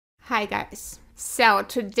Hi guys. So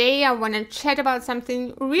today I want to chat about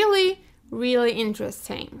something really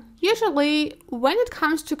interesting. Usually when it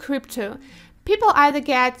comes to crypto, people either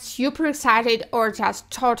get super excited or just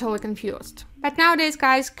totally confused. But nowadays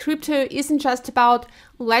guys, crypto isn't just about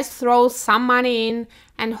let's throw some money in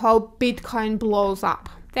and hope Bitcoin blows up.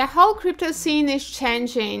 The whole crypto scene is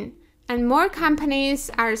changing and more companies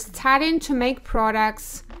are starting to make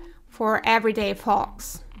products for everyday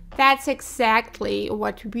folks. That's exactly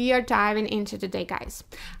what we are diving into today, guys.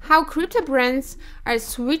 How crypto brands are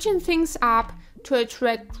switching things up to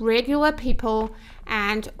attract regular people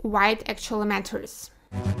and why it actually matters.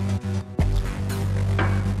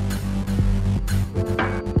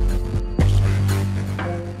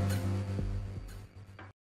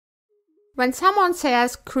 When someone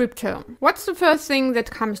says crypto, what's the first thing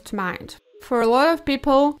that comes to mind? For a lot of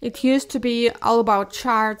people, it used to be all about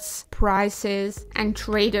charts, prices, and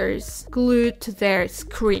traders glued to their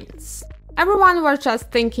screens. Everyone was just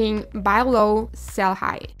thinking buy low, sell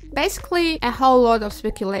high. Basically, a whole lot of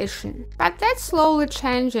speculation. But that's slowly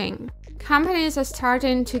changing. Companies are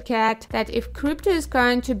starting to get that if crypto is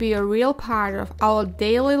going to be a real part of our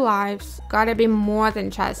daily lives, gotta be more than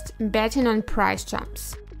just betting on price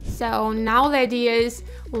jumps. So now the idea is,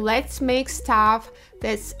 let's make stuff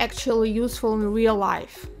that's actually useful in real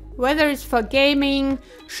life. Whether it's for gaming,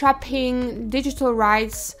 shopping, digital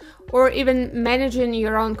rights, or even managing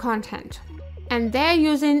your own content. And they're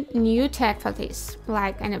using new tech for this,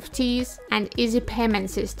 like NFTs and easy payment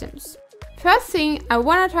systems. First thing I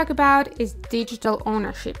want to talk about is digital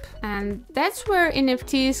ownership, and that's where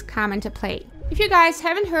NFTs come into play. If you guys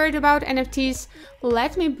haven't heard about NFTs,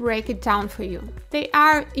 let me break it down for you. They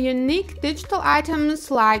are unique digital items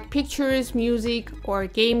like pictures, music, or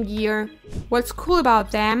game gear. What's cool about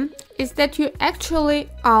them is that you actually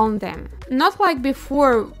own them. Not like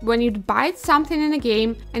before when you'd buy something in a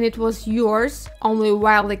game and it was yours only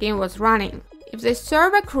while the game was running. If the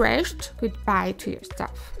server crashed, goodbye to your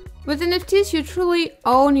stuff. With NFTs, you truly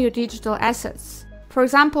own your digital assets. For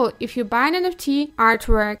example, if you buy an NFT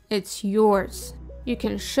artwork, it's yours. You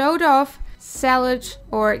can show it off, sell it,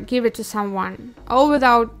 or give it to someone, all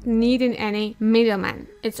without needing any middleman.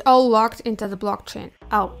 It's all locked into the blockchain.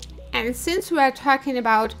 Oh, and since we are talking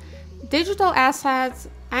about digital assets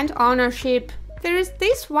and ownership, there is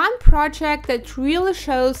this one project that really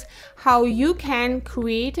shows how you can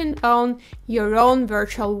create and own your own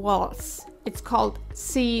virtual worlds. It's called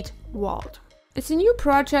SWORLD. It's a new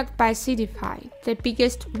project by Redefining, the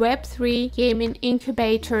biggest Web3 gaming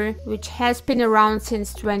incubator which has been around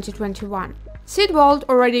since 2021. SWORLD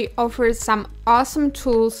already offers some awesome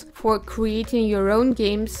tools for creating your own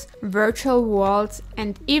games, virtual worlds,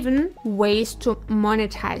 and even ways to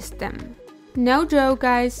monetize them. No joke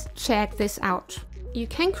guys, check this out. You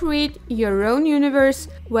can create your own universe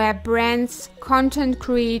where brands, content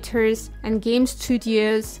creators, and game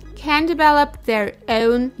studios can develop their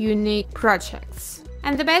own unique projects.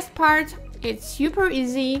 And the best part, it's super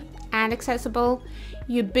easy and accessible.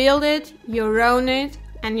 You build it, you own it,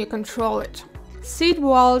 and you control it.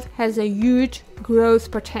 SWORLD has a huge growth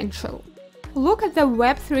potential. Look at the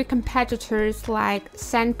Web3 competitors like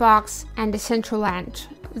Sandbox and Decentraland.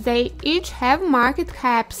 They each have market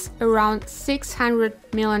caps around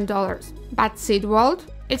 $600 million. But SWORLD?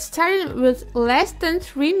 It started with less than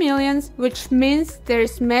 3 million, which means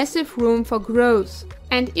there's massive room for growth.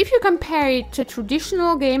 And if you compare it to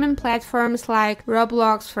traditional gaming platforms like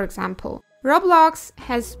Roblox, for example, Roblox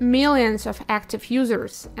has millions of active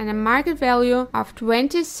users and a market value of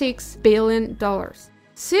 $26 billion.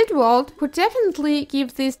 SWORLD could definitely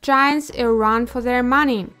give these giants a run for their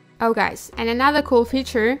money. Oh guys, and another cool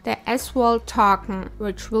feature, the SWORLD token,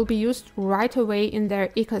 which will be used right away in their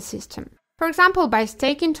ecosystem. For example, by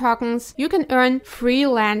staking tokens, you can earn free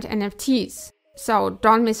land NFTs. So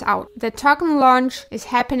don't miss out. The token launch is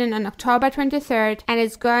happening on October 23rd and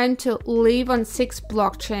it's going to live on 6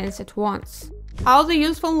 blockchains at once. All the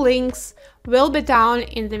useful links will be down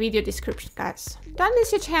in the video description, guys. Don't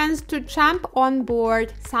miss your chance to jump on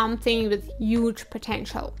board something with huge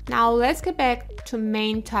potential. Now let's get back to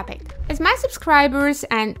main topic. As my subscribers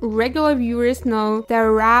and regular viewers know,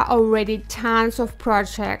 there are already tons of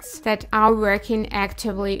projects that are working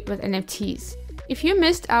actively with NFTs. If you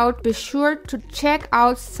missed out, be sure to check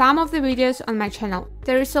out some of the videos on my channel.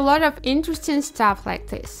 There is a lot of interesting stuff like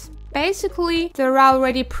this. Basically, there are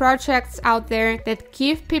already projects out there that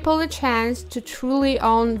give people a chance to truly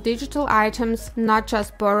own digital items, not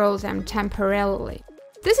just borrow them temporarily.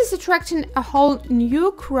 This is attracting a whole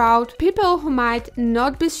new crowd, people who might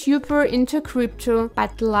not be super into crypto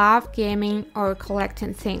but love gaming or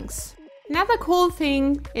collecting things. Another cool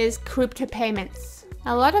thing is crypto payments.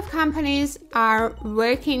 A lot of companies are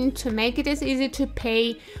working to make it as easy to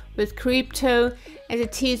pay with crypto as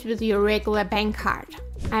it is with your regular bank card.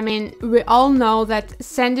 I mean, we all know that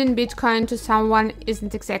sending Bitcoin to someone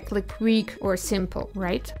isn't exactly quick or simple,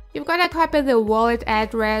 right? You've got to copy the wallet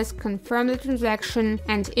address, confirm the transaction,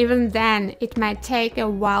 and even then, it might take a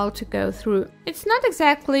while to go through. It's not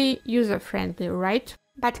exactly user-friendly, right?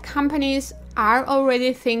 But companies are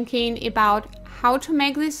already thinking about how to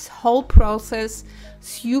make this whole process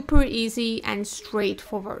super easy and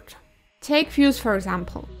straightforward. Take Fuse, for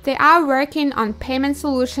example. They are working on payment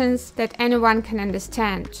solutions that anyone can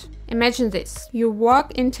understand. Imagine this. You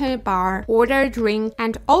walk into a bar, order a drink,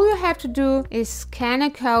 and all you have to do is scan a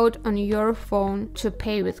code on your phone to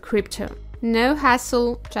pay with crypto. No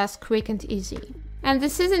hassle, just quick and easy. And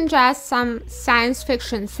this isn't just some science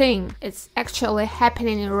fiction thing, it's actually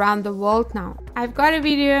happening around the world now. I've got a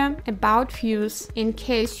video about Fuse in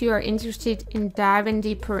case you are interested in diving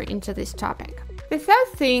deeper into this topic. The third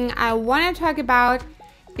thing I want to talk about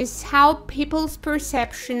is how people's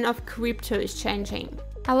perception of crypto is changing.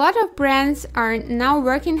 A lot of brands are now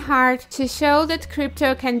working hard to show that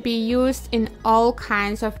crypto can be used in all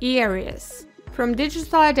kinds of areas. From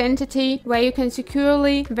digital identity, where you can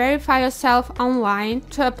securely verify yourself online,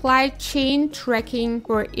 to apply chain tracking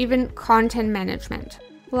or even content management.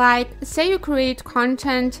 Like, say you create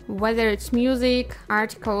content, whether it's music,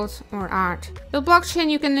 articles, or art. With blockchain,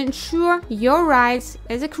 you can ensure your rights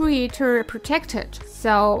as a creator are protected,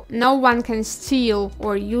 so no one can steal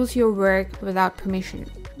or use your work without permission.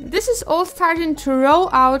 This is all starting to roll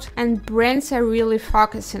out, and brands are really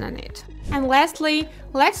focusing on it. And lastly,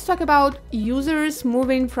 let's talk about users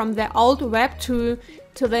moving from the old Web 2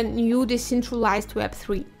 to the new decentralized Web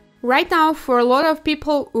 3. Right now, for a lot of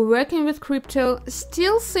people, working with crypto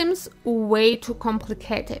still seems way too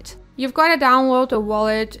complicated. You've got to download a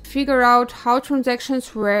wallet, figure out how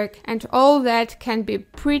transactions work, and all that can be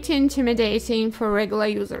pretty intimidating for regular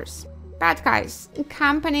users. But guys,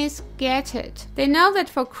 companies get it. They know that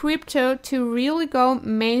for crypto to really go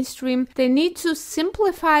mainstream, they need to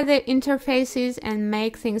simplify their interfaces and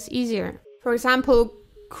make things easier. For example,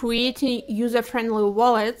 creating user-friendly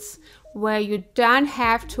wallets where you don't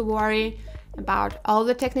have to worry about all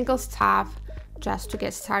the technical stuff just to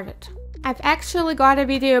get started. I've actually got a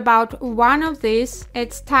video about one of these,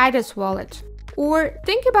 it's Titus Wallet. Or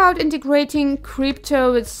think about integrating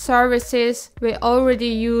crypto with services we already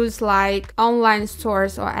use, like online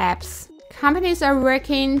stores or apps. Companies are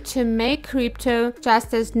working to make crypto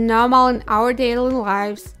just as normal in our daily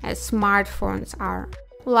lives as smartphones are.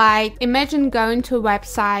 Like, imagine going to a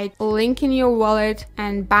website, linking your wallet,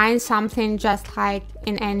 and buying something just like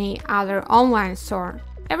in any other online store.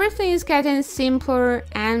 Everything is getting simpler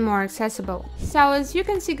and more accessible. So as you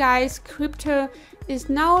can see, guys, crypto is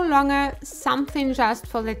no longer something just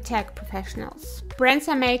for the tech professionals. Brands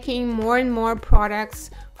are making more and more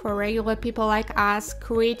products for regular people like us,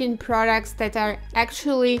 creating products that are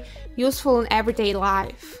actually useful in everyday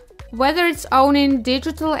life. Whether it's owning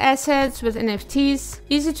digital assets with NFTs,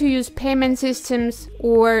 easy-to-use payment systems,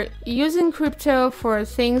 or using crypto for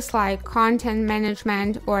things like content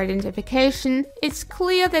management or identification, it's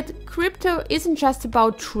clear that crypto isn't just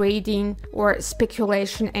about trading or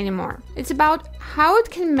speculation anymore. It's about how it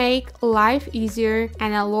can make life easier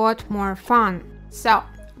and a lot more fun. So,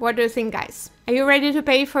 what do you think, guys? Are you ready to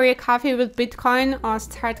pay for your coffee with Bitcoin or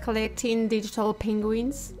start collecting digital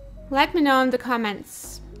penguins? Let me know in the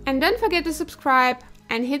comments. And don't forget to subscribe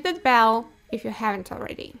and hit that bell if you haven't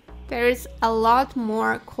already. There is a lot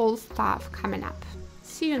more cool stuff coming up.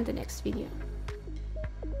 See you in the next video.